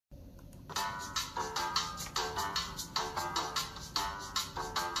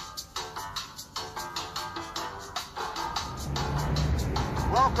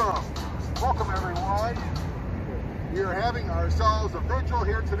Welcome everyone. We are having ourselves a vigil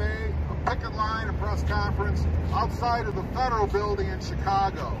here today, a picket line, a press conference outside of the Federal Building in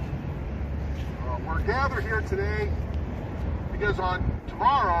Chicago. We're gathered here today because on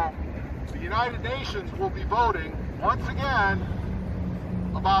tomorrow, the United Nations will be voting once again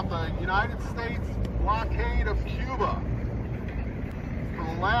about the United States blockade of Cuba. For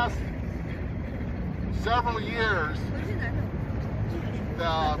the last several years,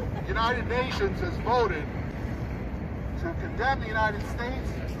 the United Nations has voted to condemn the United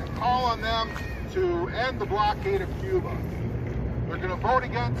States and call on them to end the blockade of Cuba. They're going to vote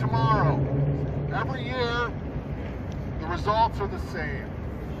again tomorrow. Every year, the results are the same.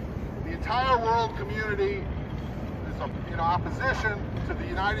 The entire world community is in opposition to the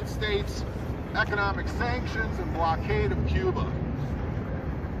United States economic sanctions and blockade of Cuba.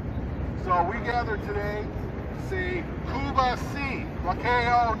 So we gather today to say, Cuba sí,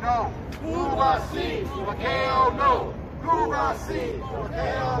 bloqueo no. Cuba sí, bloqueo no. Cuba sí,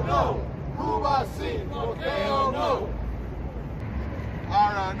 bloqueo no. Cuba sí, bloqueo no.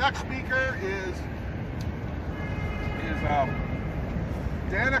 Our next speaker is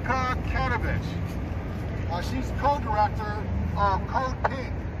Danica Ketovich. She's co-director of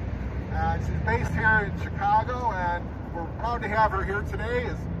CODEPINK. She's based here in Chicago, and we're proud to have her here today.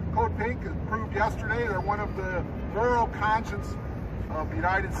 As CODEPINK has proved yesterday, they're one of the moral conscience of the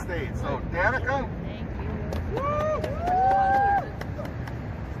United States. So, Danica?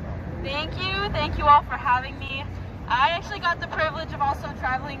 Thank you all for having me. I actually got the privilege of also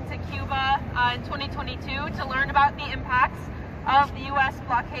traveling to Cuba in 2022 to learn about the impacts of the U.S.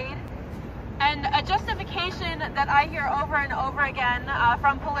 blockade. And a justification that I hear over and over again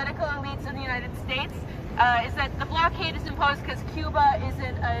from political elites in the United States is that the blockade is imposed because Cuba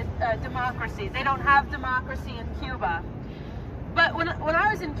isn't a democracy. They don't have democracy in Cuba. But when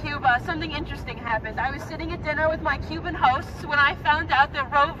I was in Cuba, something interesting happened. I was sitting at dinner with my Cuban hosts when I found out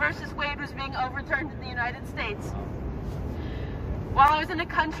that Roe versus Wade was being overturned in the United States. While I was in a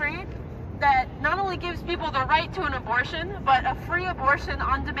country that not only gives people the right to an abortion, but a free abortion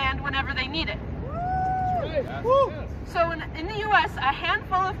on demand whenever they need it. So in the U.S., a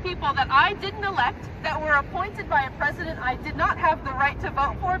handful of people that I didn't elect, that were appointed by a president I did not have the right to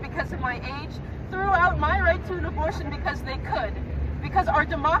vote for because of my age, threw out my right to an abortion because they could. Because our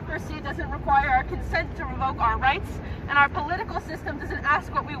democracy doesn't require our consent to revoke our rights, and our political system doesn't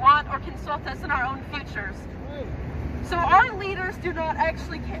ask what we want or consult us in our own futures. So our leaders do not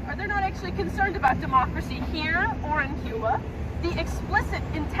actually care, they're not actually concerned about democracy here or in Cuba. The explicit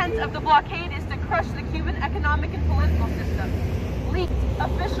intent of the blockade is to crush the Cuban economic and political system. Leaked,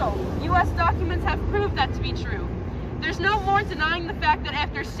 official, U.S. documents have proved that to be true. There's no more denying the fact that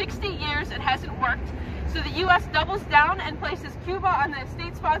after 60 years it hasn't worked, so the U.S. doubles down and places Cuba on the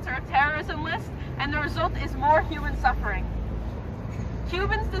state sponsor of terrorism list, and the result is more human suffering.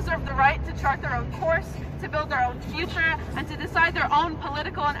 Cubans deserve the right to chart their own course, to build their own future, and to decide their own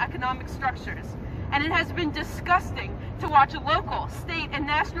political and economic structures. And it has been disgusting to watch local, state, and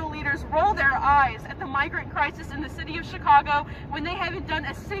national leaders roll their eyes at the migrant crisis in the city of Chicago when they haven't done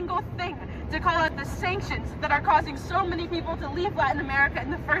a single thing to call out the sanctions that are causing so many people to leave Latin America in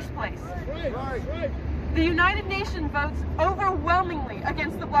the first place. The United Nations votes overwhelmingly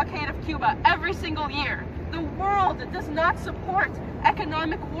against the blockade of Cuba every single year. The world does not support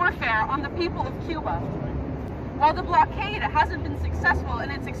economic warfare on the people of Cuba. While the blockade hasn't been successful in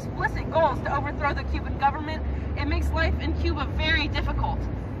its explicit goals to overthrow the Cuban government, it makes life in Cuba very difficult.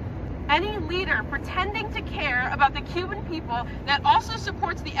 Any leader pretending to care about the Cuban people that also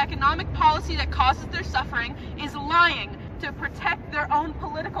supports the economic policy that causes their suffering is lying to protect their own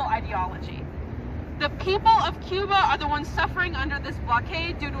political ideology. The people of Cuba are the ones suffering under this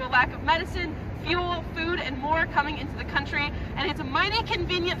blockade due to a lack of medicine, fuel, food, and more coming into the country, and it's mighty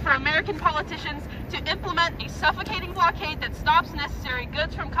convenient for American politicians to implement a suffocating blockade that stops necessary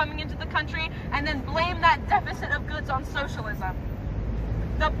goods from coming into the country and then blame that deficit of goods on socialism.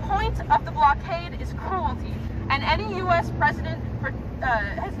 The point of the blockade is cruelty, and any U.S. president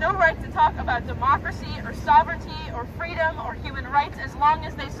has no right to talk about democracy or sovereignty or freedom or human rights as long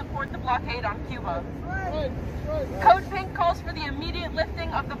as they support the blockade on Cuba. CODEPINK calls for the immediate lifting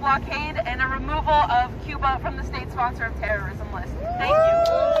of the blockade and a removal of Cuba from the state sponsor of terrorism list. Thank you.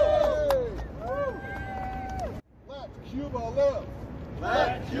 Let Cuba live.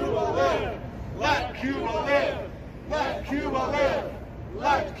 Let Cuba live. Let Cuba live. Let Cuba live.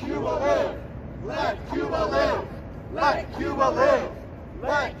 Let Cuba live. Let Cuba live. Let Cuba live.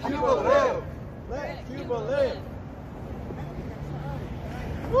 Let Cuba live. Let Cuba live.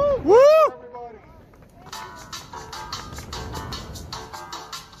 Woo!